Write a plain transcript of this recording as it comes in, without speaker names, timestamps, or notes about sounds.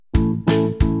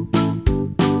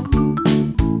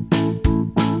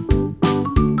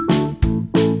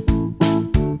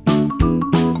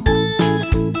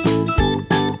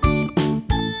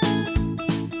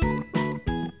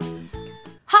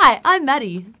Hi, I'm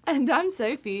Maddie. And I'm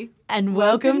Sophie. And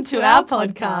welcome to our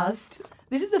podcast.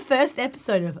 This is the first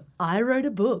episode of I Wrote a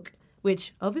Book,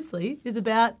 which obviously is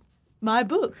about my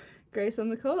book. Grace on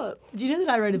the Court. Did you know that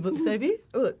I wrote a book, Sophie?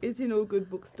 Look, it's in all good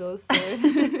bookstores,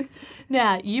 so...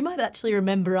 Now, you might actually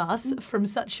remember us from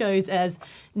such shows as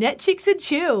Net Chicks and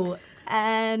Chill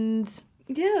and...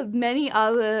 Yeah, many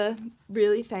other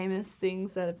really famous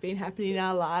things that have been happening in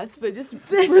our lives, but just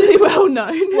really well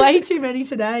known. Way too many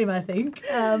to name, I think.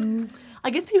 I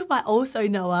guess people might also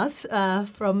know us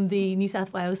from the New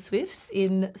South Wales Swifts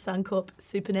in Suncorp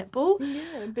Super Netball.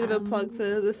 Yeah, a bit of a plug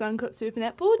for the Suncorp Super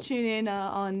Netball. Tune in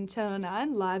on Channel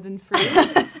 9, live and free,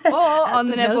 or on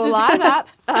the Netball Live app,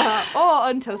 or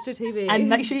on Telstra TV. And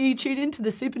make sure you tune in to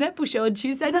the Super Netball show on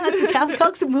Tuesday nights with Kath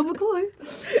Cox and Will McClure.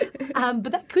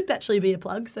 But that could actually be a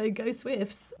plug, so go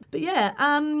Swifts. But yeah,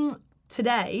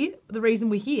 today, the reason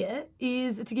we're here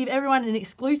is to give everyone an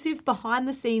exclusive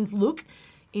behind-the-scenes look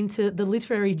into the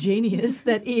literary genius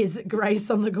that is Grace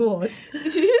on the Court.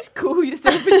 Did you just call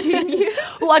yourself a genius?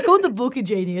 Well, I called the book a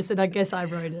genius and I guess I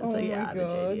wrote it, so yeah, I'm my a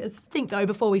God. genius. I think, though,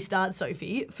 before we start,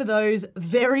 Sophie, for those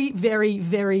very, very,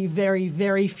 very, very,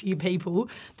 very few people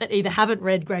that either haven't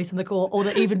read Grace on the Court or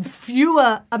the even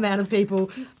fewer amount of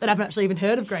people that haven't actually even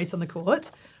heard of Grace on the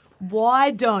Court, why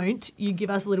don't you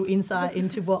give us a little insight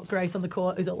into what Grace on the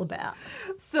Court is all about?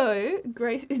 So,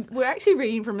 Grace, we're actually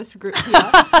reading from a script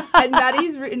here, and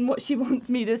Maddie's written what she wants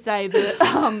me to say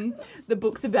that the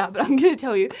book's about, but I'm going to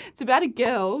tell you. It's about a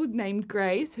girl named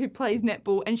Grace who plays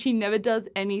netball, and she never does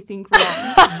anything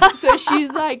wrong. So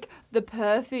she's like the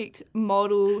perfect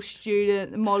model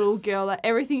student, model girl, like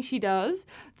everything she does,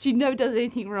 she never does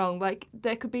anything wrong. Like,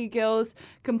 there could be girls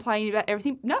complaining about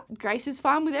everything. No, Grace is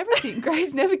fine with everything.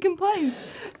 Grace never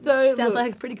complains. So She sounds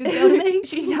like a pretty good girl to me.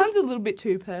 She sounds a little bit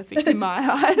too perfect in my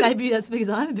eyes. Maybe that's because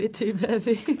I'm a bit too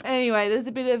perfect. Anyway, there's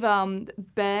a bit of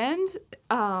banter?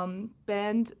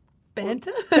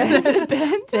 Banter?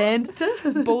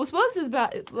 Ball sports is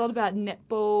about a lot about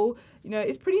netball. You know,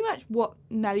 it's pretty much what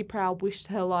Maddie Prowl wished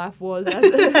her life was.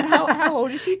 How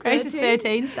old is she? Grace is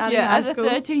 13, starting yeah, high school.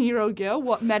 As a 13-year-old girl,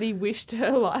 what Maddie wished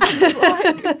her life was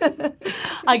like.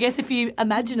 I guess if you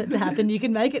imagine it to happen, you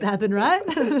can make it happen, right?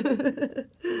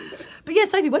 But yeah,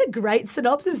 Sophie, what a great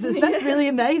synopsis. That's really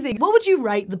amazing. What would you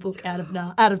rate the book out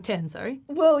of 10, sorry?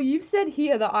 Well, you've said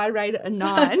here that I rate it a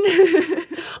 9.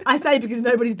 I say because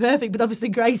nobody's perfect, but obviously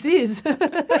Grace is.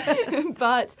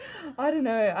 But I don't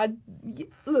know.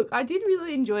 I did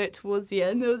really enjoy it towards the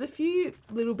end. There was a few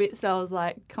little bits that I was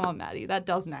like, come on, Maddie, that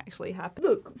doesn't actually happen.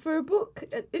 Look, for a book,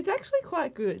 it's actually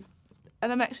quite good.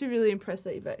 And I'm actually really impressed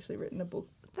that you've actually written a book.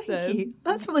 Thank you.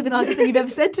 That's probably the nicest thing you've ever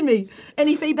said to me.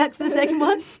 Any feedback for the second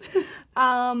one?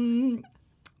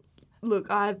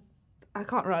 Look, I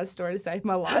can't write a story to save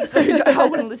my life, so I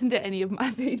wouldn't listen to any of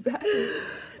my feedback.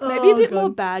 Maybe a bit more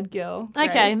bad girl. Grace.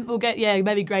 Okay, we'll get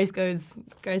maybe Grace goes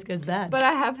bad. But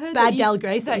I have heard bad gal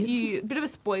Grace. That you bit of a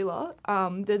spoiler.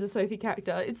 There's a Sophie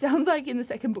character. It sounds like in the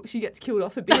second book she gets killed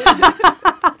off a bit.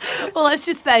 Well, let's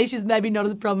just say she's maybe not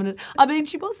as prominent. I mean,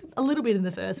 she was a little bit in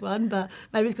the first one, but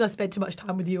maybe it's because I spent too much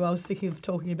time with you. I was thinking of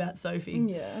talking about Sophie.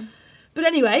 Yeah. But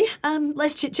anyway,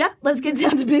 let's chit-chat. Let's get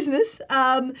down to business.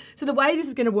 So the way this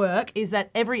is going to work is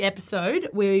that every episode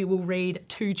we will read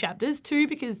 2 chapters. 2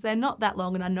 because they're not that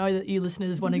long, and I know that you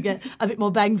listeners want to get a bit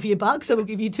more bang for your buck, so we'll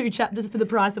give you 2 chapters for the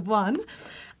price of 1.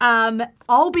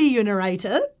 I'll be your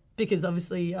narrator because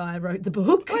obviously I wrote the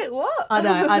book. Wait, what?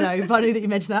 I know. Funny that you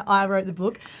mentioned that. I wrote the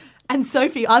book. And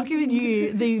Sophie, I've given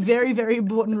you the very, very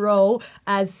important role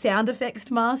as sound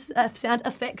effects master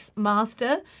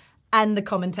and the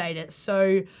commentator.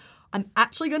 So I'm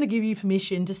actually going to give you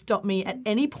permission to stop me at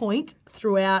any point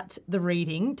throughout the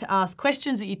reading to ask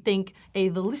questions that you think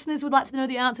either the listeners would like to know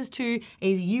the answers to,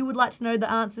 either you would like to know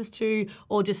the answers to,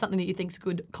 or just something that you think is a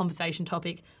good conversation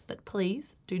topic. But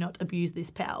please do not abuse this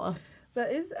power.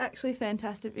 That is actually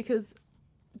fantastic because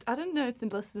I don't know if the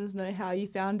listeners know how you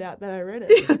found out that I read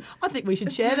it. I think we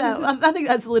should share that. I think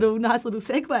that's a nice little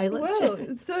segue. Let's share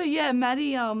it. So yeah,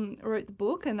 Maddie wrote the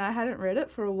book and I hadn't read it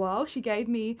for a while. She gave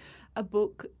me a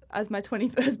book as my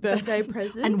 21st birthday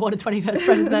present. And what a 21st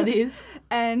present that is.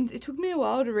 And it took me a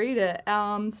while to read it.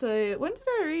 So when did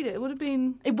I read it? It would have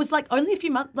been... It was like only a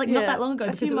few months, not that long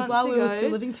ago, because it was while we were still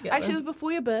living together. Actually, it was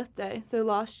before your birthday, so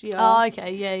last year. Oh,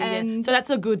 okay, yeah. So that's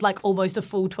a good, almost a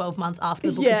full 12 months after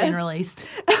the book had been released.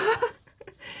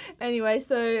 Anyway,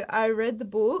 so I read the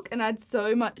book and I had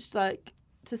so much,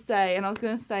 to say, and I was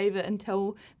going to save it and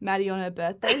tell Maddie on her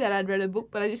birthday that I'd read a book,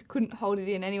 but I just couldn't hold it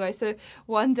in anyway. So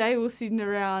one day we were sitting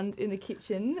around in the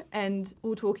kitchen and we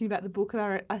were talking about the book,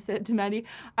 and I said to Maddie,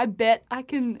 I bet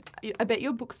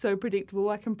your book's so predictable,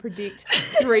 I can predict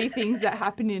 3 things that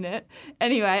happen in it.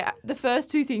 Anyway, the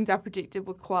first 2 things I predicted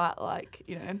were quite like,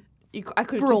 I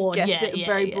could have Broad, just guessed yeah,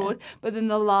 very broad. But then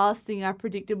the last thing I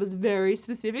predicted was very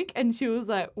specific, and she was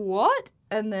like, what?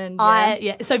 And then,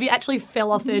 Sophie actually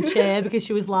fell off her chair because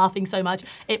she was laughing so much.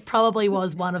 It probably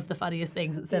was one of the funniest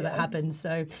things that's ever happened.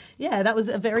 So, yeah, that was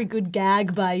a very good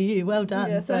gag by you. Well done.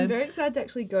 Yeah, so I'm very excited to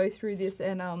actually go through this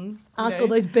and ask all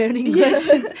those burning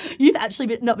questions. You've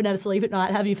actually not been able to sleep at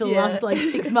night, have you, for the last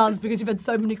 6 months because you've had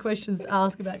so many questions to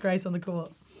ask about Grace on the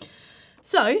Court.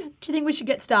 So, do you think we should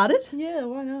get started? Yeah,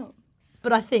 why not?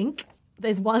 But I think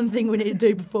there's one thing we need to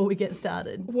do before we get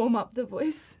started. Warm up the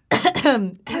voice.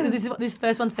 This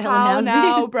first one's for Helen How Housby.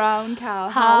 now, brown cow?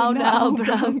 How now,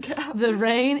 brown cow? The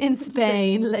rain in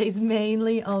Spain lays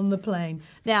mainly on the plain.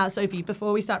 Now, Sophie,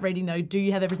 before we start reading, though, do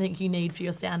you have everything you need for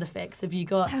your sound effects? Have you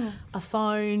got a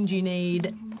phone? Do you need,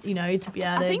 to be able to...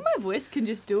 I think my voice can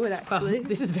just do it, actually.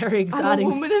 This is very exciting.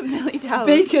 I'm a woman of many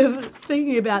talents.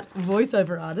 Speaking about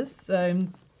voiceover artists, all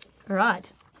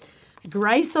right.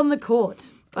 Grace on the Court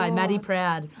by Maddie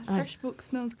Proud. Fresh book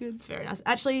smells good. It's very nice.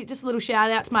 Actually, just a little shout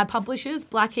out to my publishers,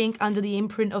 Black Ink under the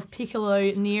imprint of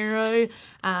Piccolo Nero.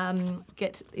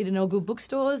 Get it in all good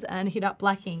bookstores and hit up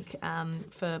Black Ink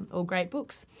for all great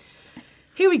books.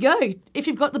 Here we go. If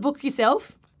you've got the book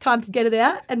yourself, time to get it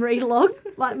out and read along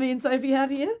like me and Sophie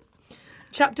have here.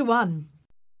 Chapter 1.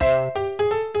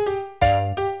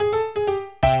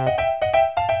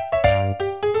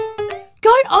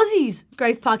 Go Aussies!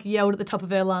 Grace Parker yelled at the top of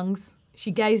her lungs.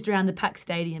 She gazed around the packed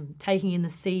stadium, taking in the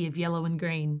sea of yellow and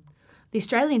green. The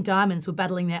Australian Diamonds were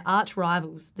battling their arch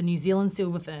rivals, the New Zealand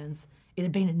Silver Ferns. It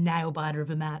had been a nail-biter of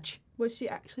a match. Was she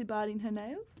actually biting her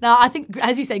nails? No, I think,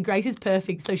 as you said, Grace is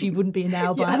perfect, so she wouldn't be a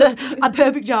nail-biter. A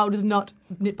perfect child does not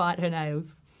bite her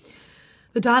nails.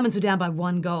 The Diamonds were down by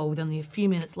 1 goal with only a few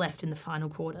minutes left in the final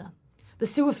quarter. The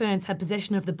Silver Ferns had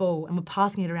possession of the ball and were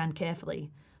passing it around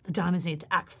carefully. The Diamonds needed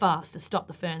to act fast to stop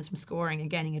the Ferns from scoring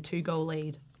and gaining a 2-goal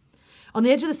lead. On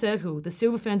the edge of the circle, the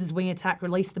Silver Ferns' wing attack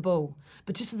released the ball,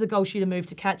 but just as the goal shooter moved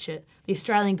to catch it, the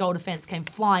Australian goal defence came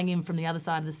flying in from the other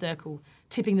side of the circle,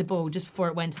 tipping the ball just before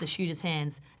it went to the shooter's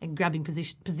hands and grabbing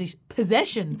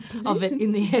possession of it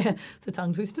in the air. It's a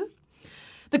tongue twister.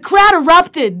 The crowd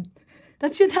erupted.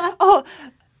 That's your time. Oh,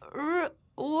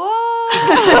 whoa!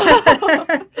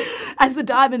 As the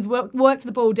Diamonds worked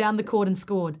the ball down the court and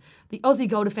scored, the Aussie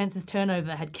goal defence's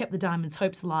turnover had kept the Diamonds'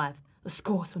 hopes alive. The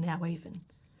scores were now even.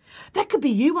 That could be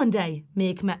you one day,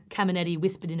 Mia Caminetti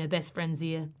whispered in her best friend's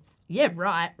ear. Yeah,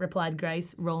 right, replied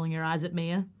Grace, rolling her eyes at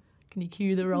Mia. Can you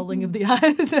cue the rolling of the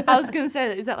eyes? I was going to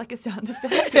say, is that like a sound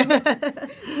effect?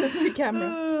 That's my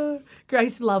camera.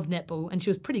 Grace loved netball and she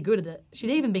was pretty good at it. She'd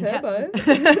even been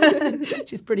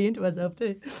She's pretty into herself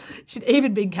too. She'd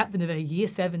even been captain of her Year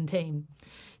 7 team.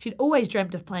 She'd always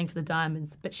dreamt of playing for the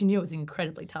Diamonds, but she knew it was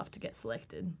incredibly tough to get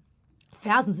selected.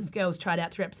 Thousands of girls tried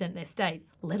out to represent their state,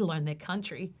 let alone their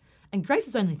country. And Grace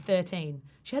was only 13.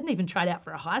 She hadn't even tried out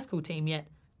for a high school team yet.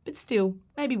 But still,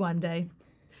 maybe one day.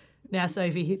 Now,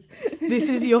 Sophie, this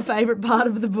is your favourite part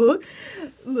of the book.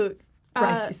 Look.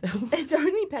 Brace yourself. It's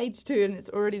only page 2 and it's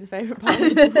already the favourite part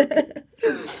of the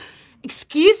book.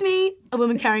 Excuse me, a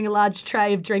woman carrying a large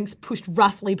tray of drinks pushed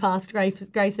roughly past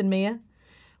Grace and Mia.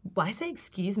 Why say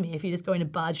excuse me if you're just going to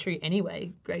barge through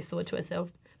anyway, Grace thought to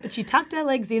herself. But she tucked her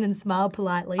legs in and smiled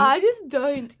politely. I just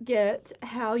don't get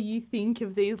how you think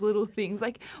of these little things.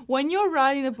 Like, when you're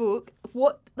writing a book,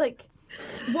 what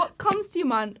comes to your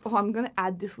mind? Oh, I'm going to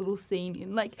add this little scene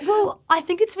in. Well, I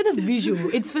think it's for the visual.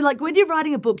 It's for, when you're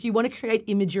writing a book, you want to create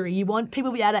imagery. You want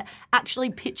people to be able to actually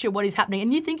picture what is happening.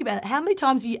 And you think about it, how many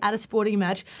times are you at a sporting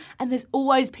match and there's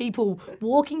always people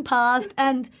walking past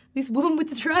and this woman with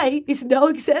the tray is no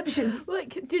exception.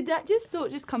 Did that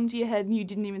just come to your head and you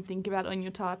didn't even think about it when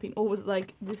you're typing? Or was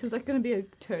it this is going to be a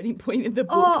turning point in the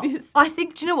book? I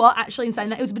think, do you know what? Actually, in saying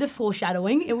that, it was a bit of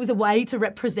foreshadowing. It was a way to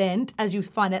represent, as you'll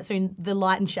find out soon, the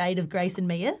light and shade of Grace and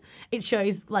Mia. It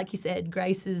shows, like you said,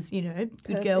 Grace's,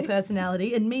 good girl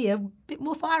personality and Mia, a bit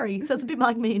more fiery. So it's a bit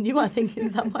like me and you, I think, in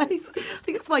some ways. I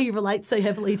think that's why you relate so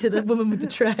heavily to the woman with the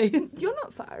tray. You're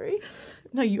not fiery.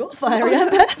 No, you're fiery. I'm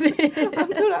perfect. I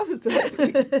thought I was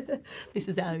perfect. This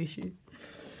is our issue.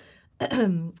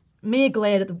 Mia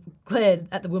glared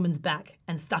at the woman's back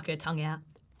and stuck her tongue out.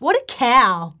 What a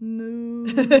cow! No.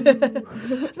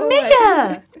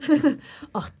 Mia!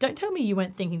 Oh, don't tell me you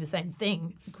weren't thinking the same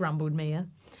thing, grumbled Mia.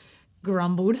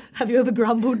 grumbled. Have you ever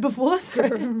grumbled before?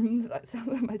 That sounds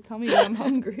like my tummy when I'm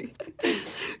hungry.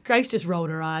 Grace just rolled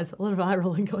her eyes. A lot of eye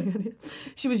rolling going on here.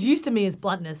 She was used to Mia's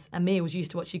bluntness, and Mia was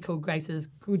used to what she called Grace's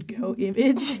good girl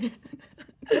image.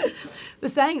 The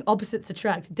saying opposites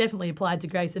attract definitely applied to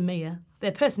Grace and Mia.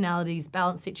 Their personalities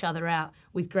balanced each other out,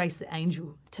 with Grace the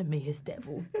angel to Mia's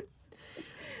devil.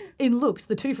 In looks,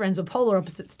 the two friends were polar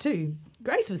opposites too.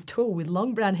 Grace was tall with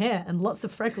long brown hair and lots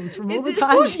of freckles from all the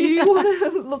time what you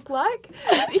want to look like?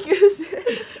 Because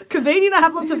convenient I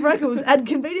have lots of freckles, and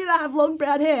convenient I have long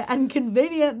brown hair, and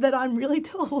convenient that I'm really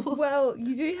tall. well,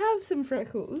 you do have some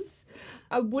freckles.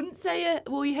 I wouldn't say it.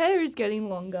 Well, your hair is getting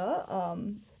longer,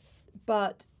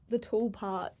 but the tall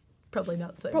part Probably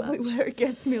not so probably much. where it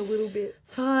gets me a little bit.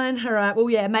 Fine, all right. Well,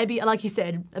 yeah, maybe, like you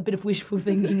said, a bit of wishful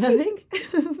thinking, I think.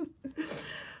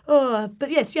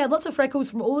 But yes, she had lots of freckles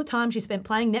from all the time she spent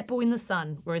playing netball in the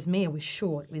sun, whereas Mia was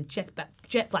short with jet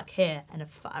black hair and a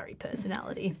fiery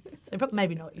personality. So probably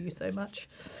maybe not you so much.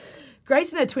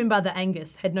 Grace and her twin brother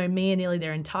Angus had known Mia nearly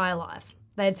their entire life.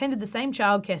 They attended the same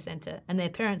childcare centre, and their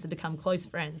parents had become close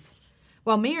friends.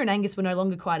 While Mia and Angus were no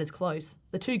longer quite as close,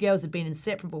 the two girls had been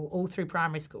inseparable all through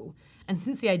primary school, and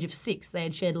since the age of 6 they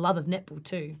had shared love of netball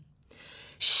too.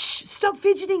 "Shh, stop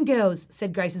fidgeting, girls,"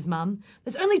 said Grace's mum.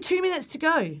 "There's only 2 minutes to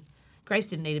go." Grace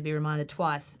didn't need to be reminded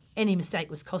twice. Any mistake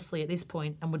was costly at this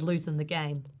point and would lose them the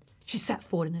game. She sat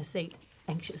forward in her seat,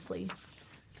 anxiously.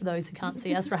 For those who can't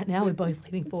see us right now, we're both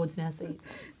leaning forwards in our seats.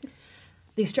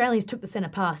 The Australians took the centre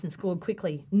pass and scored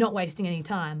quickly, not wasting any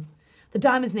time. The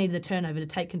Diamonds needed a turnover to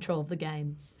take control of the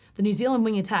game. The New Zealand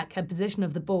wing attack had possession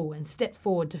of the ball and stepped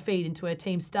forward to feed into her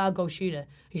team's star goal shooter,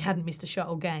 who hadn't missed a shot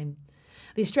all game.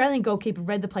 The Australian goalkeeper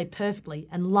read the play perfectly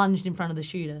and lunged in front of the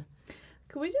shooter.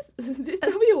 Can we just this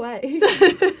WA?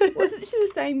 Wasn't she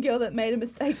the same girl that made a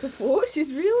mistake before?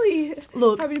 She's really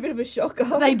having a bit of a shocker.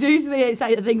 They do say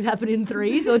that things happen in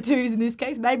 3s or 2s in this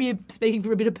case. Maybe you're speaking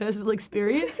from a bit of personal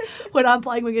experience. When I'm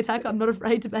playing wing attack, I'm not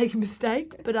afraid to make a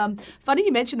mistake. But funny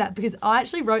you mentioned that, because I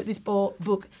actually wrote this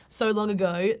book so long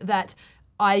ago that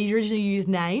I originally used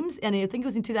names, and I think it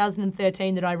was in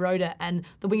 2013 that I wrote it, and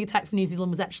the wing attack for New Zealand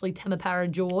was actually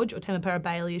Temapara George, or Temapara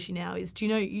Bailey as she now is. Do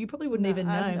you know? You probably wouldn't even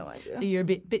know. I have no idea. So you're a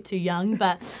bit too young.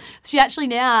 But she actually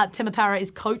now, Temapara is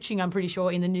coaching, I'm pretty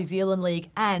sure, in the New Zealand League,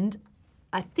 and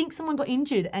I think someone got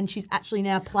injured, and she's actually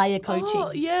now player coaching.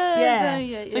 Oh,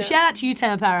 yeah. So shout out to you,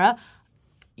 Temapara.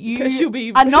 You she'll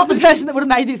be- are not the person that would have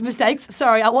made these mistakes.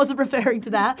 Sorry, I wasn't referring to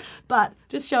that. But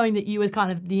just showing that you was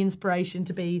kind of the inspiration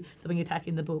to be the wing attack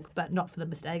in the book, but not for the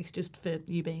mistakes, just for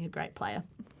you being a great player.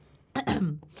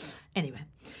 Anyway,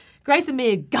 Grace and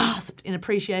Mia gasped in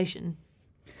appreciation.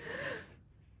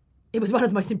 It was one of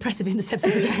the most impressive intercepts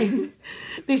of the game.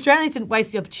 The Australians didn't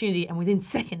waste the opportunity, and within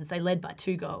seconds they led by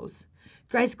 2 goals.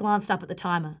 Grace glanced up at the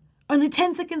timer. Only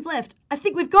 10 seconds left. I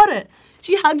think we've got it.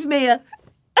 She hugged Mia.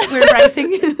 We're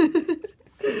embracing.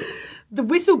 The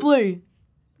whistle blew.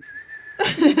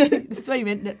 This is why you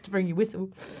meant to bring your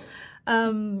whistle.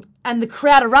 And the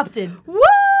crowd erupted.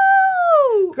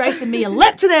 Woo! Grace and Mia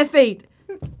leapt to their feet,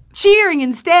 cheering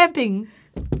and stamping.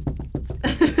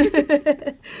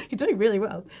 You're doing really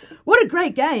well. What a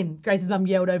great game, Grace's mum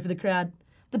yelled over the crowd.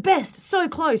 The best, so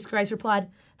close, Grace replied.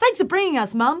 Thanks for bringing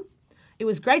us, Mum. It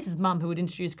was Grace's mum who had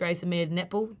introduced Grace and Mia to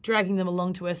netball, dragging them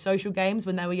along to her social games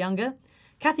when they were younger.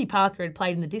 Kathy Parker had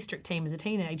played in the district team as a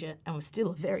teenager and was still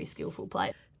a very skillful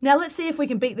player. Now let's see if we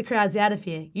can beat the crowds out of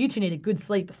here. You two need a good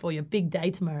sleep before your big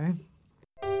day tomorrow.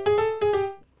 A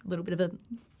little bit of a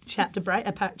chapter break.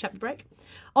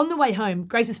 On the way home,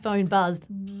 Grace's phone buzzed.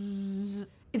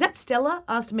 Is that Stella?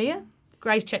 Asked Mia.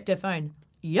 Grace checked her phone.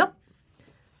 Yup.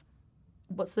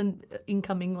 What's the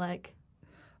incoming like?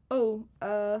 Oh,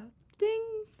 ding.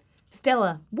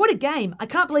 Stella, what a game. I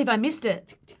can't believe I missed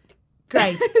it.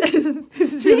 Grace.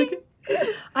 This is really good.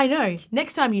 I know.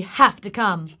 Next time you have to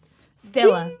come.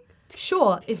 Stella. Ding.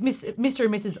 Sure, if Mr.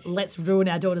 and Mrs. Let's Ruin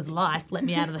Our Daughter's Life let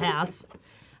me out of the house.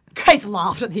 Grace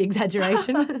laughed at the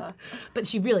exaggeration, but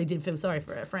she really did feel sorry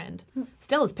for her friend.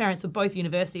 Stella's parents were both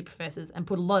university professors and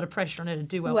put a lot of pressure on her to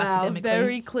do well academically. Wow,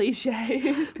 very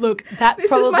cliche. Look, that this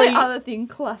probably... is my other thing,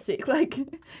 classic.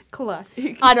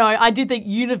 I know, I did think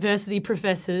university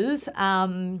professors...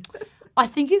 I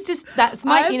think it's just, that's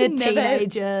my inner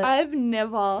teenager. I've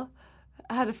never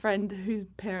had a friend whose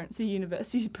parents are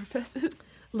university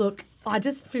professors. Look, I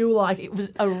just feel like it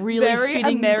was a really very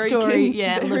fitting American, story.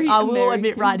 Yeah, look, I will American.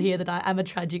 admit right here that I am a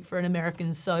tragic for an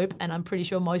American soap, and I'm pretty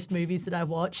sure most movies that I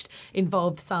watched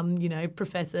involved some,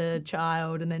 professor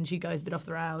child, and then she goes a bit off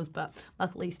the rails, but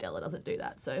luckily Stella doesn't do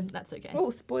that, so that's okay. Oh,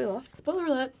 spoiler. Spoiler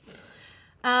alert.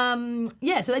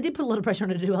 So they did put a lot of pressure on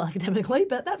her to do well academically,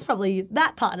 but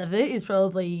that part of it is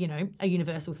probably, a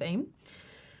universal theme.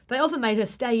 They often made her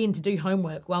stay in to do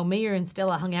homework while Mia and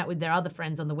Stella hung out with their other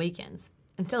friends on the weekends.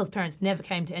 And Stella's parents never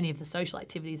came to any of the social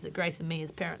activities that Grace and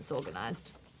Mia's parents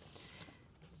organised.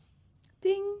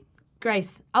 Ding.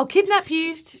 Grace, I'll kidnap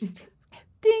you.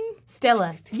 Ding.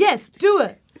 Stella, yes, do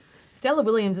it. Stella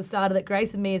Williams had started at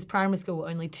Grace and Mia's primary school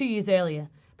only 2 years earlier,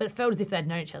 but it felt as if they'd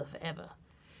known each other forever.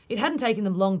 It hadn't taken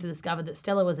them long to discover that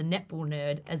Stella was a netball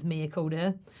nerd, as Mia called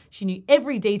her. She knew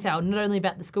every detail, not only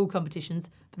about the school competitions,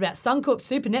 but about Suncorp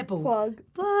Super Netball.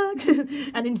 Plug.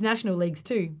 And international leagues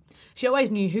too. She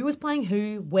always knew who was playing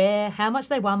who, where, how much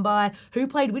they won by, who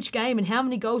played which game and how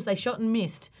many goals they shot and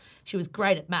missed. She was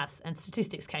great at maths and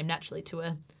statistics came naturally to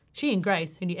her. She and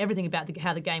Grace, who knew everything about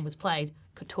how the game was played,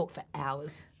 could talk for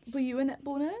hours. Were you a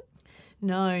netball nerd?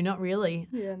 No, not really.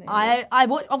 Yeah, I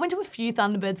went to a few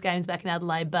Thunderbirds games back in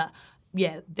Adelaide, but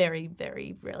yeah, very,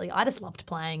 very rarely. I just loved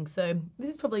playing. So this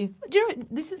is probably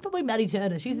Maddie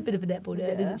Turner. She's a bit of a netball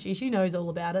nerd, isn't she? She knows all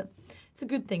about it. It's a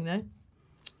good thing though.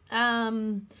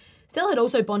 Stella had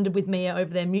also bonded with Mia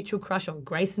over their mutual crush on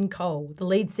Grayson Cole, the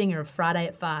lead singer of Friday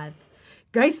at 5.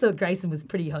 Grace thought Grayson was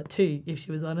pretty hot too, if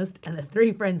she was honest, and the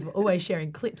three friends were always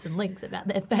sharing clips and links about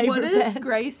their favourite What does band.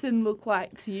 Grayson look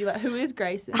like to you? Like, who is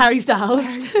Grayson? Harry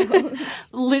Styles.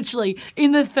 Literally.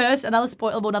 In the first,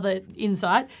 another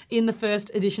insight, in the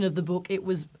first edition of the book, it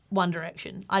was One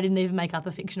Direction. I didn't even make up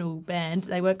a fictional band.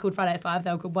 They weren't called Friday at 5,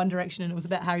 they were called One Direction, and it was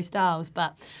about Harry Styles.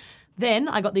 But then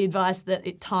I got the advice that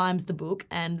it times the book,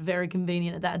 and very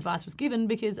convenient that advice was given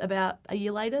because about a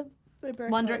year later,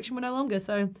 One Direction were no longer,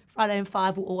 so Friday and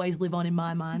 5 will always live on in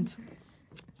my mind.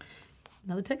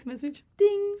 Another text message.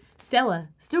 Ding. Stella,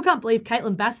 still can't believe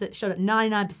Caitlin Bassett shot at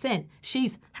 99%.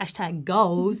 She's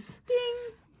 #goals. Ding.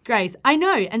 Grace, I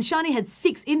know, and Shani had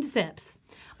 6 intercepts.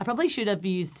 I probably should have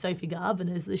used Sophie Garvin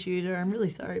as the shooter. I'm really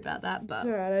sorry about that, but It's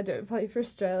all right, I don't play for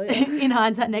Australia. in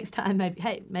hindsight, next time,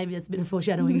 maybe that's a bit of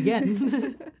foreshadowing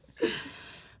again.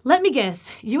 Let me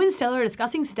guess, you and Stella are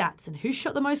discussing stats and who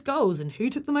shot the most goals and who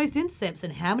took the most intercepts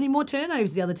and how many more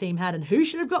turnovers the other team had and who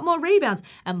should have got more rebounds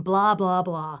and blah, blah,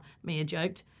 blah, Mia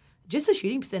joked. Just the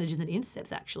shooting percentages and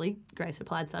intercepts, actually, Grace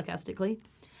replied sarcastically.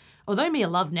 Although Mia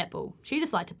loved netball, she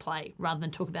just liked to play rather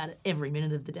than talk about it every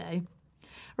minute of the day.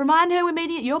 Remind her we're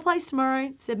meeting at your place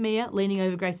tomorrow, said Mia, leaning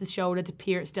over Grace's shoulder to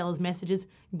peer at Stella's messages,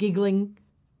 giggling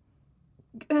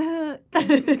at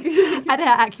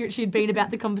how accurate she'd been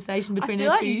about the conversation between I feel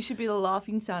her like two. you should be the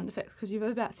laughing sound effects because you've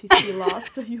about 50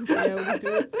 laughs, so you'll be able to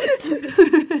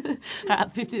do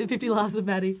it. 50 laughs of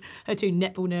Maddie, her two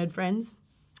netball nerd friends.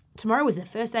 Tomorrow was their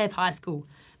first day of high school.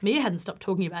 Mia hadn't stopped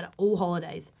talking about it all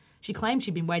holidays. She claimed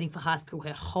she'd been waiting for high school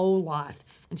her whole life,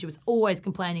 and she was always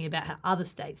complaining about how other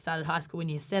states started high school in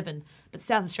year 7, but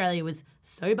South Australia was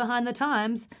so behind the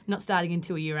times, not starting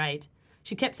until year 8.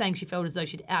 She kept saying she felt as though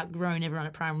she'd outgrown everyone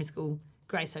at primary school.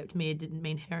 Grace hoped Mia didn't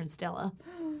mean her and Stella.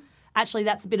 Actually,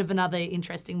 that's a bit of another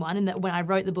interesting one in that when I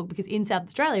wrote the book, because in South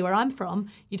Australia, where I'm from,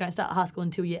 you don't start high school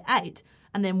until year 8.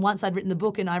 And then once I'd written the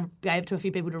book and I gave it to a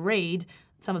few people to read,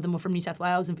 some of them were from New South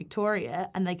Wales and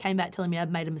Victoria, and they came back telling me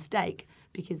I'd made a mistake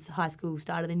because high school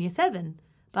started in year 7.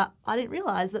 But I didn't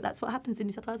realise that that's what happens in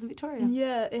New South Wales and Victoria.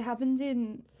 Yeah, it happens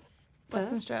in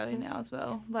Western Australia now as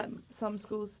well. Like some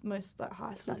schools, most like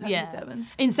high schools have year 7.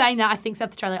 In saying that, I think South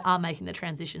Australia are making the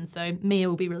transition, so Mia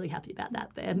will be really happy about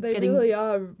that. They really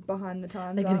are behind the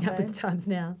times, They're getting up with the times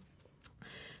now.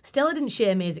 Stella didn't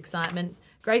share Mia's excitement.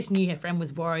 Grace knew her friend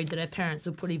was worried that her parents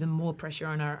would put even more pressure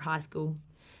on her at high school.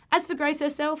 As for Grace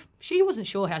herself, she wasn't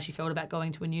sure how she felt about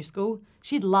going to a new school.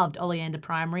 She'd loved Oleander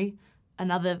Primary.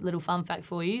 Another little fun fact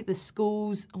for you, the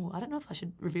schools, I don't know if I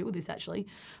should reveal this actually,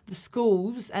 the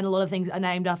schools and a lot of things are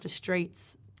named after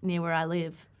streets near where I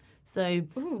live. So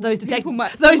those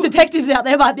detectives out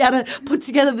there might be able to put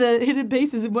together the hidden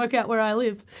pieces and work out where I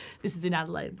live. This is in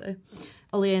Adelaide though.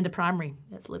 Oleander Primary,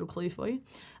 that's a little clue for you.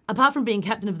 Apart from being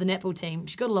captain of the netball team,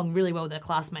 she got along really well with her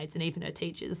classmates and even her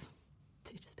teachers.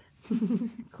 Teachers pet.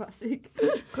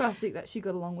 Classic that she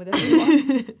got along with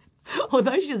everyone.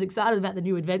 Although she was excited about the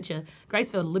new adventure, Grace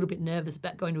felt a little bit nervous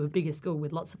about going to a bigger school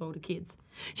with lots of older kids.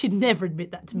 She'd never admit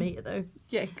that to Mia, though.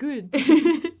 Yeah, good.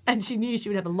 And she knew she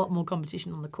would have a lot more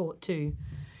competition on the court, too.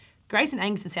 Grace and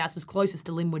Angus's house was closest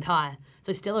to Linwood High,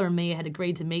 so Stella and Mia had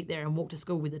agreed to meet there and walk to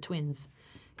school with the twins.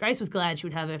 Grace was glad she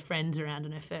would have her friends around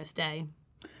on her first day.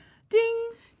 Ding!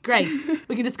 Grace,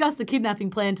 we can discuss the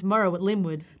kidnapping plan tomorrow at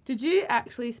Linwood. Did you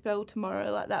actually spell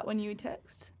tomorrow like that when you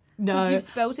text? No. Because you've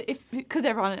spelt it, because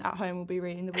everyone at home will be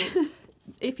reading the book.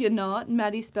 If you're not,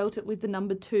 Maddie spelt it with the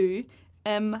number 2,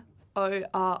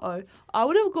 T-O-R-O. I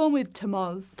would have gone with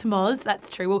Tomoz. Tomoz, that's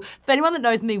true. Well, for anyone that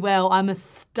knows me well, I'm a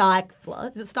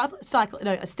Stifler. Is it Stifler? Stifler?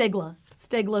 No, a Stegler.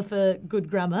 Stegler for good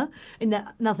grammar. In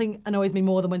that nothing annoys me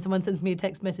more than when someone sends me a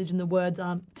text message and the words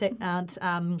aren't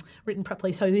written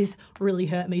properly. So this really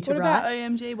hurt me to What write. about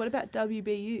OMG? What about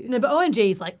WBU? No, but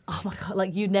OMG is like, oh my God,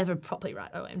 like you'd never properly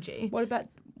write OMG. What about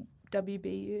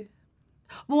WBU?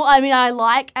 Well, I mean, I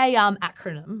like a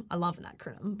acronym. I love an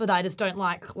acronym, but I just don't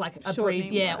like a Shortening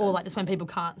brief, or words. like just when people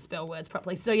can't spell words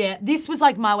properly. So yeah, this was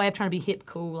like my way of trying to be hip,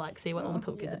 cool, like see what all the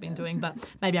cool kids have been doing. But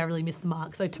maybe I really missed the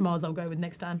mark. So Tomoz I'll go with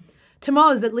next time.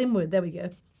 Tomoz at Linwood. There we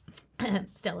go.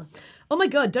 Stella. Oh my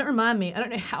God, don't remind me. I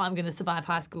don't know how I'm going to survive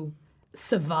high school.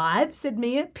 Survive? Said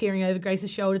Mia, peering over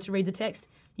Grace's shoulder to read the text.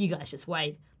 You guys just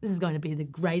wait. This is going to be the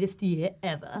greatest year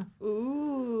ever.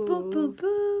 Ooh. Boop, boop,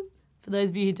 boop. For those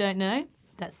of you who don't know,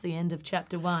 that's the end of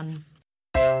chapter 1.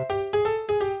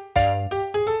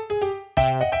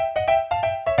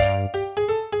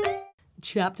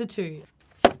 Chapter 2.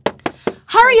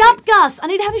 Hurry up, Gus! I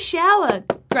need to have a shower,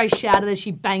 Grace shouted as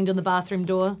she banged on the bathroom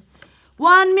door.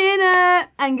 1 minute,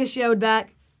 Angus yelled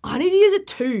back. I need to use it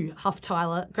too, huffed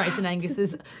Tyler, Grace and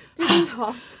Angus's.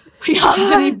 He huffed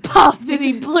and he puffed and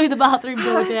he blew the bathroom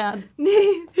door down.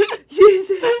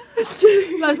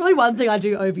 That's probably one thing I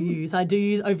do overuse. I do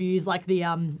use overuse like the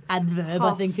adverb,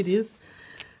 I think it is.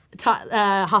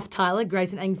 Huff Tyler,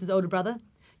 Grace and Angus's older brother.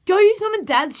 Go use Mum and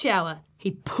Dad's shower.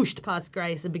 He pushed past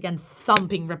Grace and began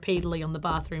thumping repeatedly on the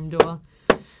bathroom door.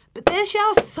 But their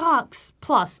shower sucks.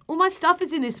 Plus, all my stuff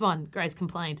is in this one, Grace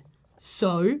complained.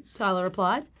 So, Tyler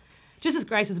replied. Just as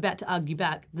Grace was about to argue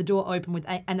back, the door opened with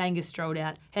and Angus strolled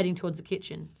out, heading towards the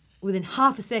kitchen. Within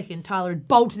half a second, Tyler had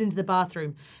bolted into the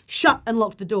bathroom, shut and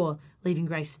locked the door, leaving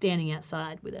Grace standing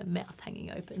outside with her mouth hanging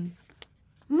open.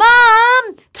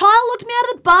 Mum! Tyler locked me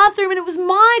out of the bathroom and it was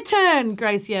my turn,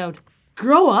 Grace yelled.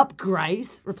 Grow up,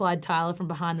 Grace, replied Tyler from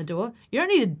behind the door. You don't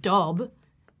need a dob.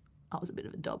 I was a bit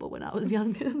of a dobber when I was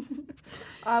younger.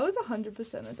 I was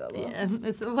 100% a double. Yeah,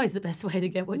 it's always the best way to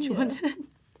get what you wanted.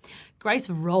 Grace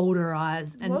rolled her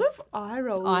eyes. And What if eye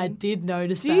rolling? I did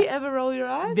notice Do that. you ever roll your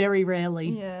eyes? Very rarely.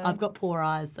 Yeah. I've got poor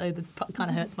eyes, so that kind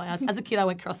of hurts my eyes. As a kid, I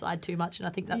went cross-eyed too much, and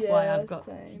I think that's why Yeah, I've got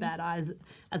same. bad eyes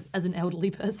as an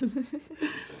elderly person.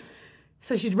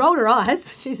 So she'd rolled her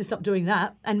eyes, she used to stop doing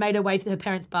that, and made her way to her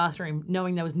parents' bathroom,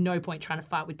 knowing there was no point trying to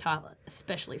fight with Tyler,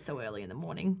 especially so early in the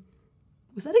morning.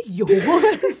 Was that a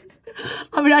yawn?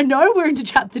 I mean, I know we're into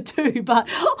chapter 2, but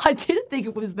I didn't think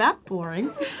it was that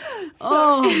boring.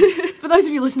 Oh, for those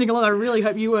of you listening along, I really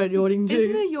hope you weren't yawning too.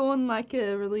 Isn't a yawn like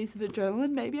a release of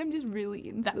adrenaline? Maybe I'm just really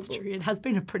into That's the book. true. It has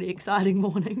been a pretty exciting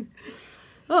morning.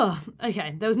 Oh,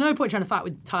 okay. There was no point trying to fight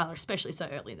with Tyler, especially so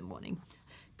early in the morning.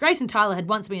 Grace and Tyler had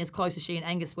once been as close as she and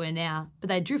Angus were now, but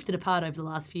they had drifted apart over the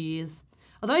last few years.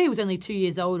 Although he was only 2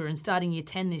 years older and starting year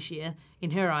 10 this year, in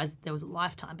her eyes, there was a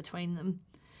lifetime between them.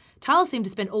 Tyler seemed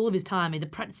to spend all of his time either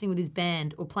practicing with his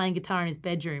band or playing guitar in his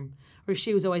bedroom, whereas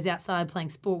she was always outside playing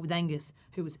sport with Angus,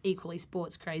 who was equally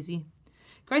sports crazy.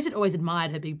 Grace had always admired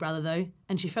her big brother, though,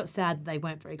 and she felt sad that they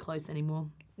weren't very close anymore.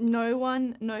 No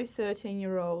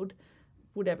 13-year-old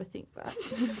would ever think that.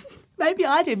 Maybe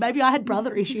I did. Maybe I had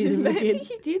brother issues as a Maybe kid.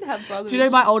 you did have brothers. Do you know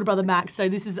my older brother Max? So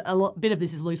this is bit of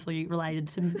this is loosely related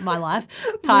to my life.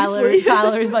 Tyler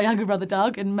is my younger brother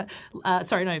Doug, and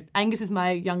Angus is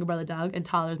my younger brother Doug, and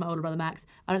Tyler is my older brother Max.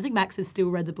 I don't think Max has still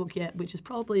read the book yet, which is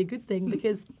probably a good thing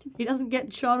because he doesn't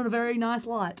get shone in a very nice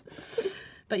light.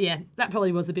 But yeah, that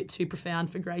probably was a bit too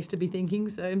profound for Grace to be thinking.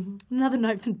 So another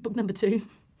note for book number 2.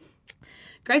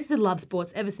 Grace had loved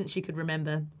sports ever since she could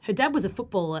remember. Her dad was a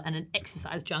footballer and an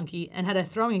exercise junkie and had her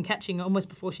throwing and catching almost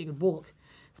before she could walk.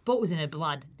 Sport was in her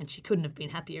blood and she couldn't have been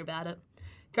happier about it.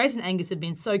 Grace and Angus had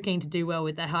been so keen to do well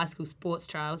with their high school sports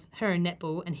trials, her in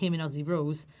netball and him in Aussie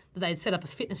rules, that they had set up a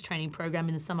fitness training program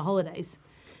in the summer holidays.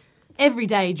 Every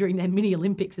day during their mini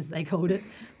Olympics, as they called it,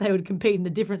 they would compete in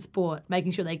a different sport,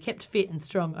 making sure they kept fit and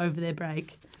strong over their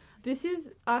break.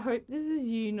 I hope this is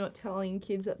you not telling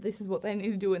kids that this is what they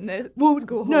need to do in their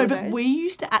school No, holidays. but we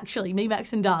used to actually, me,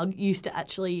 Max and Doug, used to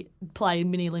actually play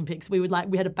mini Olympics. We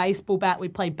had a baseball bat,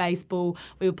 we'd play baseball,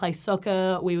 we would play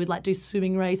soccer, we would do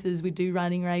swimming races, we'd do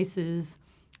running races.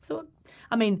 So,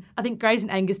 I mean, I think Grace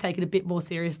and Angus take it a bit more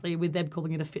seriously with them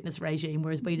calling it a fitness regime,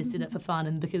 whereas we just did it for fun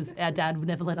and because our dad would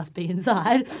never let us be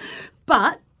inside.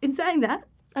 But in saying that,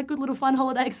 a good little fun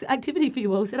holiday activity for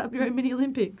you all, set up your own mini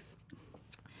Olympics.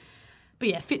 But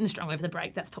yeah, fit and strong over the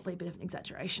break, that's probably a bit of an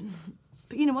exaggeration.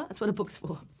 But you know what? That's what a book's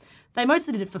for. They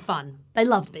mostly did it for fun. They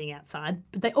loved being outside,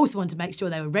 but they also wanted to make sure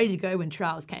they were ready to go when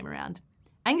trials came around.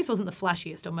 Angus wasn't the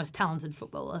flashiest or most talented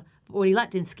footballer, but what he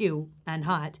lacked in skill and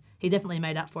height, he definitely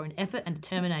made up for in effort and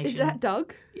determination. Is that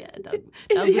Doug? Yeah, Doug.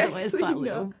 Is Doug he was always actually quite not?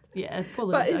 little. Yeah, poor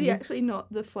little But is Dougie. he actually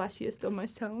not the flashiest or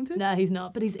most talented? No, he's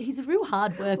not, but he's a real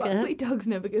hard worker. Luckily, Doug's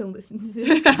never going to listen to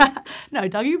this. No,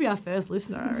 Dougie will be our first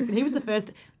listener, I reckon. He was the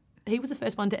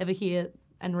first one to ever hear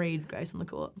and read Grace on the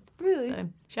Court. Really? So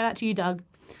shout out to you, Doug.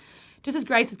 Just as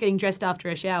Grace was getting dressed after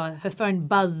her shower, her phone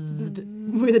buzzed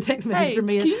with a text message Hey, from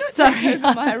Mia. can you not Sorry, take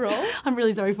over my role? I'm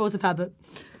really sorry, force of habit.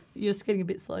 You're just getting a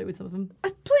bit slow with some of them.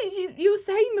 Please, you were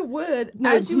saying the word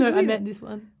No, as you were I doing meant it. this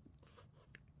one.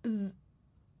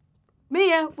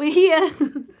 Mia, we're here.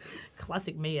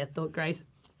 Classic Mia, thought Grace.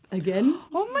 Again.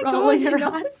 Oh my rolling God, her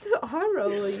enough eyes. with the eye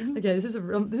rolling. Okay, this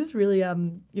is really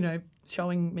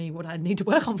showing me what I need to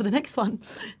work on for the next one.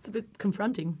 It's a bit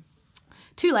confronting.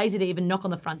 Too lazy to even knock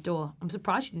on the front door. I'm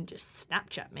surprised she didn't just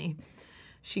Snapchat me.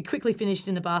 She quickly finished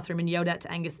in the bathroom and yelled out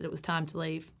to Angus that it was time to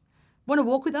leave. Want to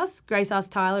walk with us? Grace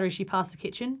asked Tyler as she passed the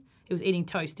kitchen. He was eating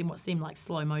toast in what seemed like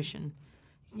slow motion.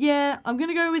 Yeah, I'm going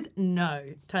to go with no,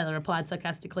 Taylor replied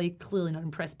sarcastically, clearly not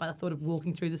impressed by the thought of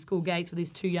walking through the school gates with his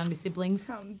two younger siblings.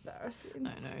 How embarrassing.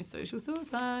 No, social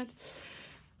suicide.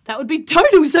 That would be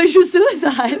total social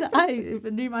suicide. I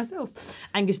even knew myself.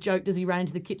 Angus joked as he ran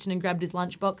into the kitchen and grabbed his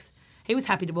lunchbox. He was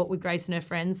happy to walk with Grace and her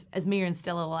friends, as Mia and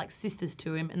Stella were like sisters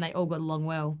to him and they all got along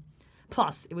well.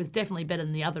 Plus, it was definitely better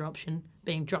than the other option,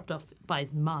 being dropped off by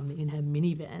his mum in her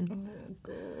minivan. Oh,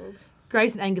 God.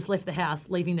 Grace and Angus left the house,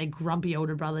 leaving their grumpy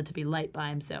older brother to be late by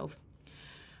himself.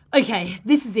 Okay,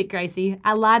 this is it, Gracie.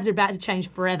 Our lives are about to change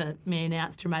forever, Mia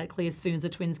announced dramatically as soon as the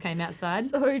twins came outside.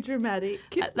 So dramatic.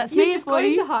 That's you Mia just for got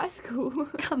you. into high school.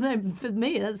 Come on, for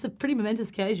me, that's a pretty momentous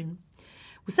occasion.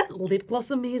 Was that lip gloss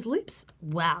on Mia's lips?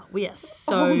 Wow, we are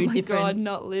so oh my different. God,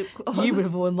 not lip gloss. You would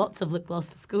have worn lots of lip gloss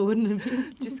to school, wouldn't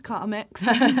you? Just Carmex.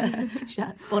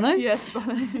 Spono? Yes,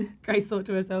 Bono. Grace thought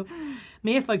to herself.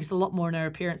 Mia focused a lot more on her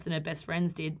appearance than her best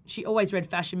friends did. She always read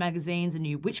fashion magazines and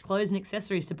knew which clothes and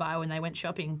accessories to buy when they went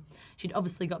shopping. She'd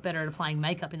obviously got better at applying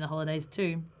makeup in the holidays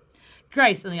too.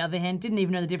 Grace, on the other hand, didn't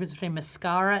even know the difference between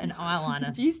mascara and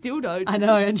eyeliner. You still don't. I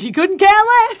know, and she couldn't care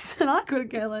less, and I couldn't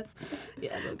care less.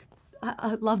 Yeah, look,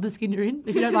 I love the skin you're in.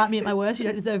 If you don't like me at my worst, you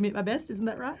don't deserve me at my best, isn't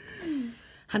that right?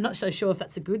 I'm not so sure if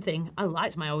that's a good thing. I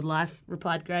liked my old life,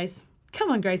 replied Grace.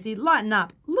 Come on, Gracie, lighten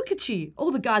up. Look at you.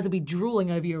 All the guys will be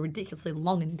drooling over your ridiculously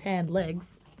long and tanned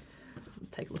legs.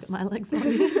 Take a look at my legs,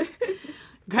 Mommy.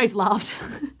 Grace laughed.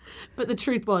 But the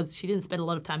truth was, she didn't spend a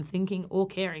lot of time thinking or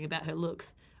caring about her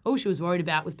looks. All she was worried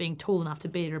about was being tall enough to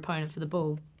beat her opponent for the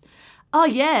ball. Oh,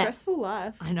 yeah. Stressful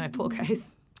life. I know, poor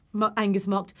Grace. Angus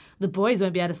mocked. The boys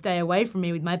won't be able to stay away from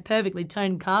me with my perfectly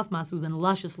toned calf muscles and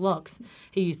luscious locks.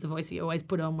 He used the voice he always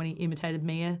put on when he imitated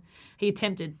Mia. He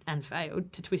attempted, and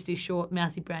failed, to twist his short,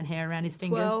 mousy brown hair around his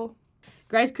finger. Well,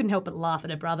 Grace couldn't help but laugh at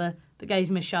her brother, but gave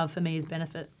him a shove for Mia's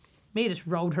benefit. Mia just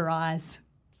rolled her eyes.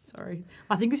 Sorry.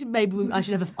 I think I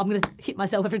should have I'm going to hit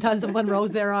myself every time someone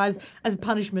rolls their eyes as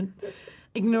punishment,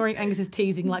 ignoring Angus's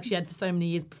teasing like she had for so many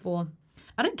years before.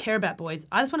 I don't care about boys.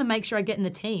 I just want to make sure I get in the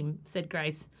team, said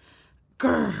Grace.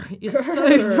 Grr, you're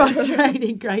so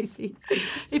frustrating, Gracie.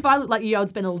 If I looked like you, I'd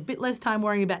spend a bit less time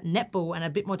worrying about netball and a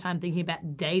bit more time thinking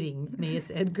about dating, Mia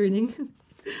said, grinning.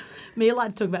 Mia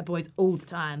liked to talk about boys all the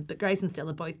time, but Grace and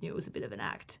Stella both knew it was a bit of an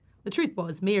act. The truth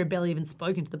was, Mia had barely even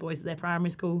spoken to the boys at their primary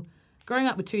school. Growing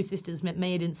up with two sisters meant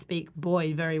Mia didn't speak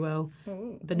boy very well,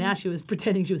 but now she was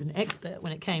pretending she was an expert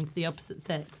when it came to the opposite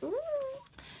sex.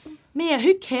 Mia,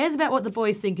 who cares about what the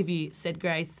boys think of you, said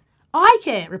Grace. I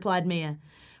care, replied Mia.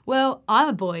 Well, I'm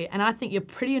a boy, and I think you're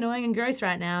pretty annoying and gross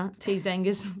right now, teased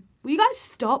Angus. Will you guys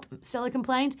stop? Stella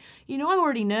complained. You know I'm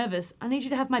already nervous. I need you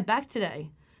to have my back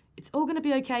today. It's all going to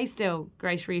be okay, Stell,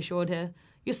 Grace reassured her.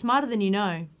 You're smarter than you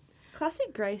know.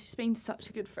 classic Grace. She's been such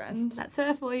a good friend. That's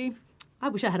her for you. I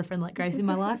wish I had a friend like Grace in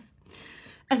my life.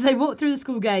 As they walked through the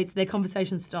school gates, their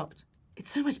conversation stopped.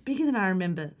 It's so much bigger than I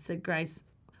remember, said Grace.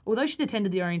 Although she'd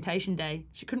attended the orientation day,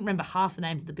 she couldn't remember half the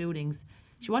names of the buildings.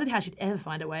 She wondered how she'd ever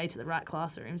find her way to the right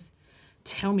classrooms.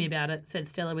 Tell me about it, said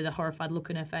Stella with a horrified look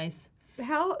on her face.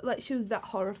 How, she was that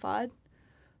horrified?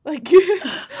 Like,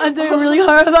 I'm doing a really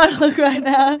horrified look right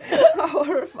now. a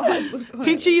horrified look. on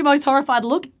Picture it. your most horrified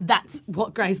look. That's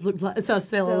what Grace looked like. So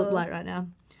Stella looked like right now.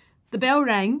 The bell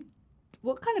rang.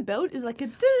 What kind of bell is like a...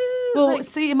 Well,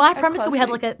 see, in my primary school we had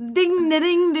classic- like a ding,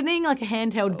 ding, ding, ding, like a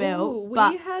handheld bell. Ooh, we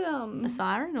but had a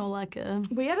siren or like a...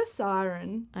 we had a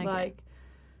siren. Okay.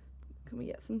 Can we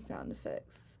get some sound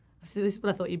effects? See, this is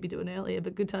what I thought you'd be doing earlier,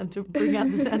 but good time to bring out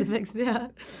the sound effects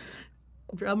now.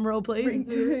 Drum roll, please.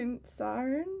 Ringtone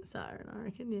siren? Siren, I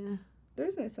reckon, yeah. There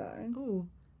is no siren. Oh.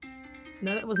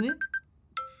 No, that wasn't it.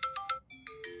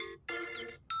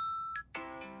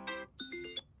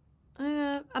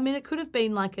 I mean, it could have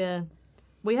been like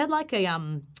we had like a,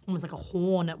 almost like a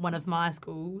horn at one of my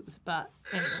schools, but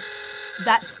anyway.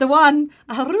 That's the one.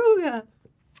 Aruga.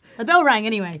 The bell rang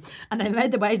anyway, and they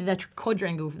made their way to their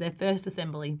quadrangle for their first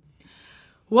assembly.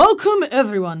 Welcome,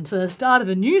 everyone, to the start of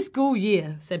a new school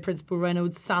year, said Principal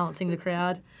Reynolds, silencing the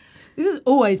crowd. This is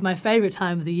always my favourite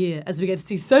time of the year, as we get to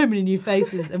see so many new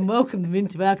faces and welcome them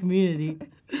into our community.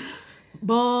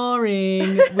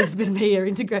 Boring, whispered Mia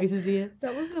into Grace's ear.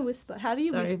 That wasn't a whisper. How do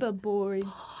you whisper boring?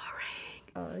 Boring,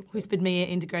 Oh, okay. whispered Mia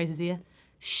into Grace's ear.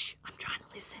 Shh, I'm trying to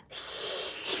listen.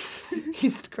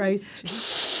 Hissed Grace.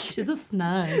 She's a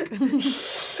snake.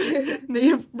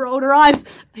 Mia rolled her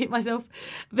eyes, hit myself,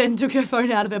 then took her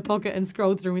phone out of her pocket and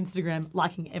scrolled through Instagram,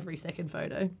 liking every second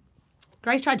photo.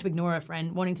 Grace tried to ignore her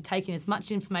friend, wanting to take in as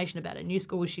much information about her new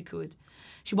school as she could.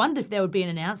 She wondered if there would be an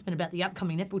announcement about the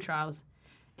upcoming netball trials.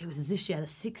 It was as if she had a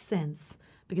sixth sense,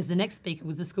 because the next speaker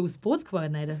was the school's sports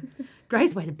coordinator.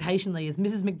 Grace waited patiently as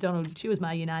Mrs. McDonald, she was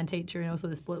my Year 9 teacher and also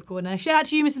the sports coordinator, shout out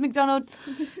to you, Mrs. McDonald,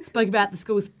 spoke about the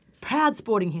school's proud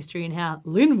sporting history and how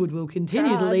Linwood will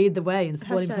continue to lead the way in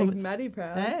sporting performance. Maddie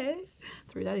proud. Hey,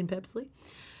 threw that in purposely.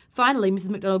 Finally, Mrs.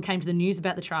 McDonald came to the news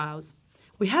about the trials.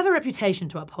 We have a reputation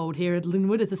to uphold here at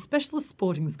Linwood as a specialist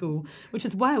sporting school, which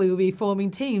is why we will be forming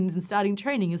teams and starting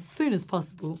training as soon as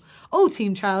possible. All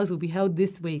team trials will be held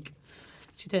this week.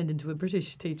 She turned into a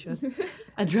British teacher.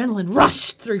 Adrenaline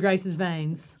rushed through Grace's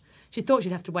veins. She thought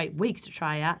she'd have to wait weeks to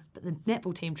try out, but the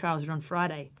netball team trials were on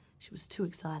Friday. She was too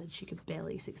excited she could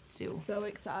barely sit still. So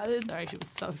excited. Sorry, she was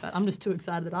so excited. I'm just too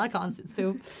excited that I can't sit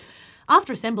still.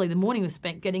 After assembly, the morning was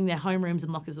spent getting their homerooms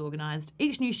and lockers organised.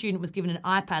 Each new student was given an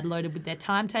iPad loaded with their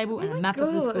timetable and a map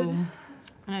of the school.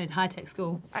 I know, high-tech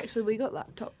school. Actually, we got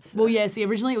laptops. So. Well, yeah, see,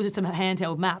 originally it was just a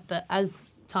handheld map, but as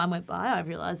time went by, I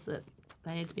realised that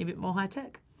they need to be a bit more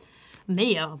high-tech.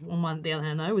 Mia, on the other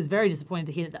hand, though, was very disappointed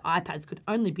to hear that the iPads could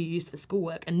only be used for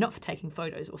schoolwork and not for taking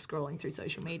photos or scrolling through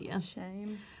social media.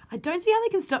 Shame. I don't see how they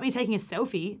can stop me taking a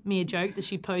selfie, Mia joked as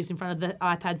she posed in front of the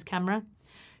iPad's camera.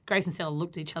 Grace and Stella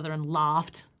looked at each other and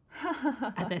laughed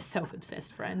at their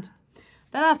self-obsessed friend.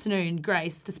 That afternoon,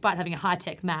 Grace, despite having a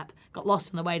high-tech map, got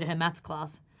lost on the way to her maths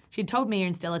class. She'd told Mia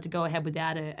and Stella to go ahead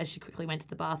without her as she quickly went to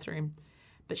the bathroom.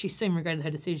 But she soon regretted her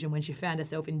decision when she found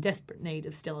herself in desperate need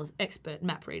of Stella's expert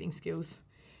map reading skills.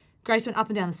 Grace went up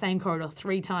and down the same corridor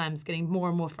 3 times, getting more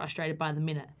and more frustrated by the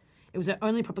minute. It was her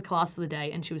only proper class for the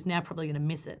day, and she was now probably going to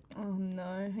miss it. Oh,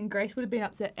 no. And Grace would have been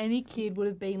upset. Any kid would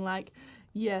have been like,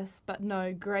 yes, but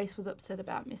no, Grace was upset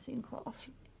about missing class.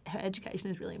 Her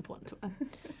education is really important to her.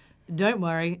 Don't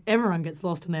worry, everyone gets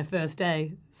lost on their first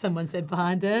day, someone said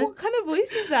behind her. What kind of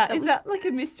voice is that? Is that like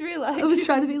a mystery? I was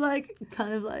trying to be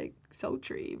kind of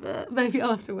sultry, but maybe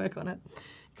I'll have to work on it.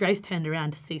 Grace turned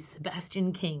around to see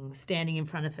Sebastian King standing in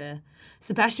front of her.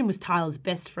 Sebastian was Tyler's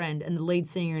best friend and the lead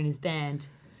singer in his band.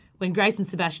 When Grace and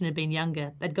Sebastian had been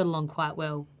younger, they'd got along quite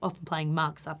well, often playing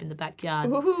marks up in the backyard.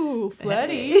 Ooh,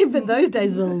 flirty. But those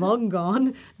days were long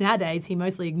gone. Nowadays, he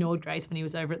mostly ignored Grace when he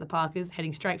was over at the Parkers,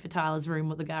 heading straight for Tyler's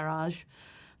room or the garage.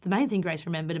 The main thing Grace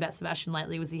remembered about Sebastian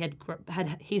lately was he'd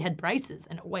had braces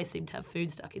and always seemed to have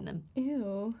food stuck in them.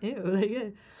 Ew. Ew, there you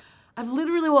go. I've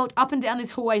literally walked up and down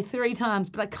this hallway 3 times,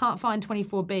 but I can't find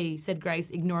 24B, said Grace,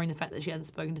 ignoring the fact that she hadn't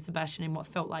spoken to Sebastian in what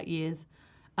felt like years.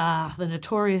 Ah, the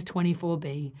notorious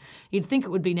 24B. You'd think it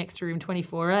would be next to room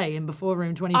 24A and before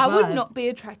room 25. I would not be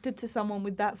attracted to someone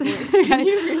with that voice. Can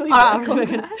you really work on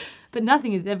that? But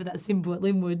nothing is ever that simple at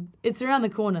Linwood. It's around the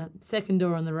corner, second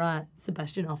door on the right,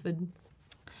 Sebastian offered.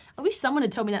 I wish someone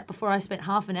had told me that before I spent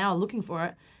half an hour looking for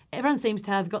it. Everyone seems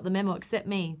to have got the memo except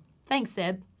me. Thanks,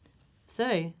 Seb.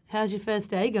 So, how's your first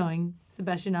day going?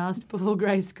 Sebastian asked before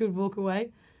Grace could walk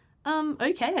away.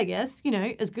 Okay, I guess. You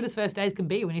know, as good as first days can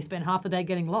be when you spend half a day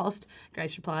getting lost,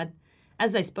 Grace replied.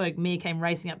 As they spoke, Mia came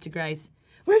racing up to Grace.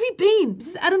 Where have you been?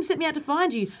 Mrs. Adams sent me out to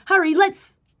find you. Hurry,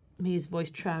 let's... Mia's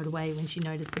voice trailed away when she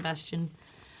noticed Sebastian.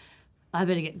 I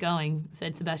better get going,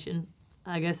 said Sebastian.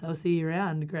 I guess I'll see you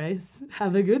around, Grace.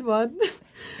 Have a good one.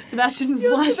 Sebastian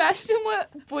Your blushed. Sebastian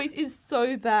voice is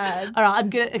so bad. All right, I'm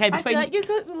gonna... Okay, I feel like you've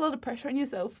got a lot of pressure on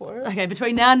yourself for it. Okay,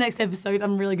 between now and next episode,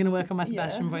 I'm really going to work on my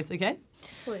Sebastian voice, okay?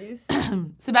 Please.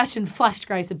 Sebastian flashed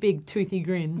Grace a big toothy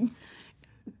grin.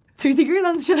 Toothy grin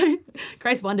on the show.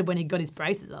 Grace wondered when he got his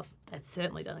braces off. They'd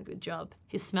certainly done a good job.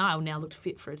 His smile now looked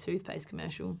fit for a toothpaste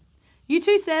commercial. You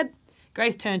too, Seb.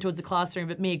 Grace turned towards the classroom,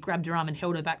 but Mia grabbed her arm and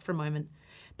held her back for a moment.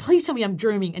 Please tell me I'm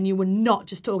dreaming and you were not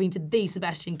just talking to the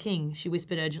Sebastian King, she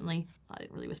whispered urgently. I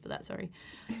didn't really whisper that, sorry.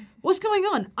 What's going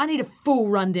on? I need a full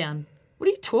rundown. What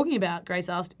are you talking about? Grace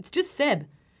asked. It's just Seb.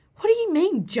 What do you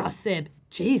mean, just Seb?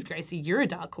 Geez, Gracie, you're a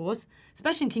dark horse.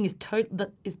 Sebastian King is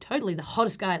totally the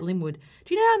hottest guy at Linwood.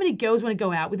 Do you know how many girls want to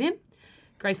go out with him?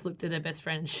 Grace looked at her best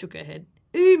friend and shook her head.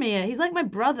 Ooh, Mia, he's like my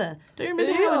brother. Don't you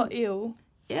remember Ooh how... or ew?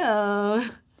 Ew.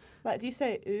 Like, do you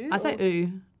say ooh? I say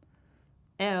ooh.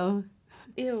 Ew.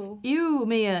 Ew. Ew,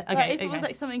 Mia. Okay, Like, if okay. it was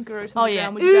like something gross Oh, on the yeah.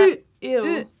 ground, would you go, Ew.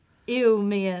 ew? Ew,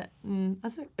 Mia. I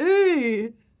say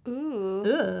ooh. Ooh.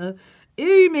 Ugh.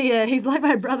 Ooh, Mia, he's like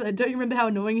my brother. Don't you remember how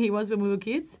annoying he was when we were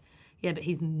kids? Yeah, but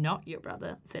he's not your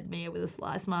brother, said Mia with a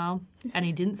sly smile. And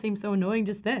he didn't seem so annoying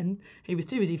just then. He was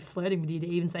too busy flirting with you to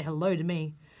even say hello to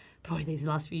me. Boy, these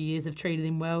last few years have treated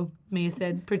him well, Mia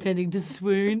said, pretending to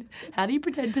swoon. How do you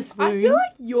pretend to swoon? I feel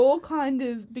like you're kind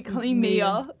of becoming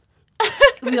Mia.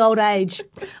 With old age.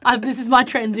 This is my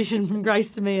transition from Grace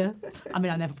to Mia. I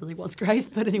mean, I never really was Grace,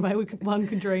 but anyway, one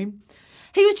can dream.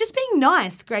 He was just being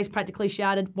nice, Grace practically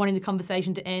shouted, wanting the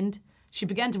conversation to end. She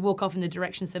began to walk off in the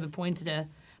direction Seba pointed her,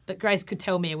 but Grace could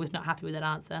tell Mia was not happy with that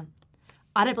answer.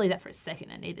 I don't believe that for a second,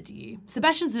 and neither do you.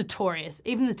 Sebastian's notorious.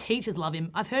 Even the teachers love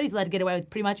him. I've heard he's allowed to get away with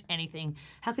pretty much anything.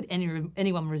 How could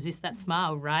anyone resist that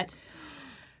smile, right?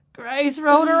 Grace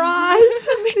rolled her eyes,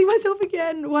 meeting myself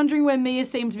again, wondering where Mia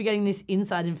seemed to be getting this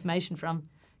inside information from.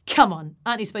 Come on,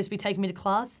 aren't you supposed to be taking me to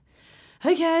class?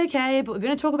 Okay, but we're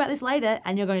going to talk about this later,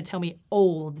 and you're going to tell me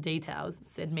all of the details,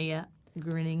 said Mia,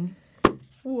 grinning.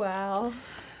 Wow.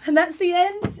 And that's the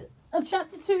end of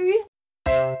chapter 2.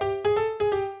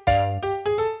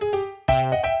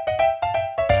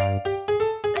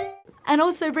 And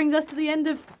also brings us to the end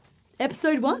of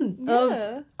episode 1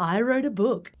 of I Wrote a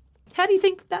Book. How do you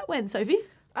think that went, Sophie?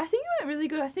 I think it went really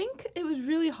good. I think it was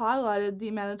really highlighted the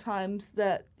amount of times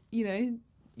that, you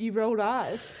rolled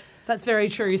eyes. That's very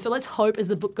true. So let's hope as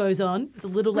the book goes on, it's a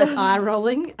little less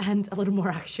eye-rolling and a little more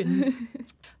action.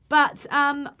 But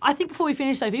I think before we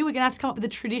finish, Sophie, we're going to have to come up with a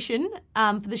tradition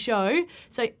for the show.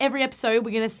 So every episode,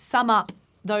 we're going to sum up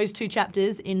those 2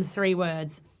 chapters in 3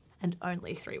 words, and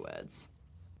only 3 words.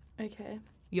 Okay.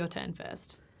 Your turn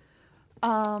first.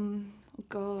 Oh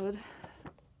God.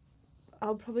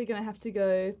 I'm probably going to have to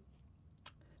go,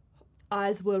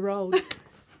 eyes were rolled.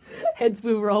 Heads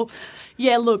will roll.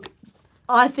 Yeah, look,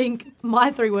 I think my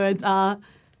 3 words are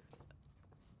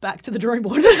back to the drawing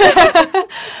board.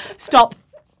 Stop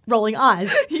rolling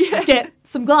eyes. Yeah. Get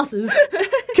some glasses.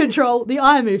 Control the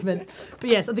eye movement. But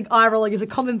yes, I think eye rolling is a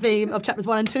common theme of chapters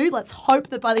 1 and 2. Let's hope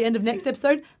that by the end of next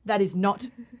episode, that is not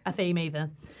a theme either.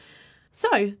 So,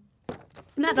 on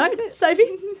that note, Sophie,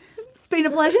 it's been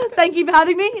a pleasure. Thank you for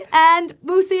having me, and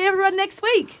we'll see everyone next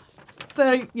week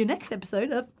for your next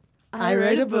episode of I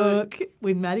Wrote a Book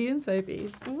with Maddie and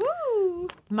Sophie. Woo!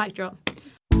 Mic drop.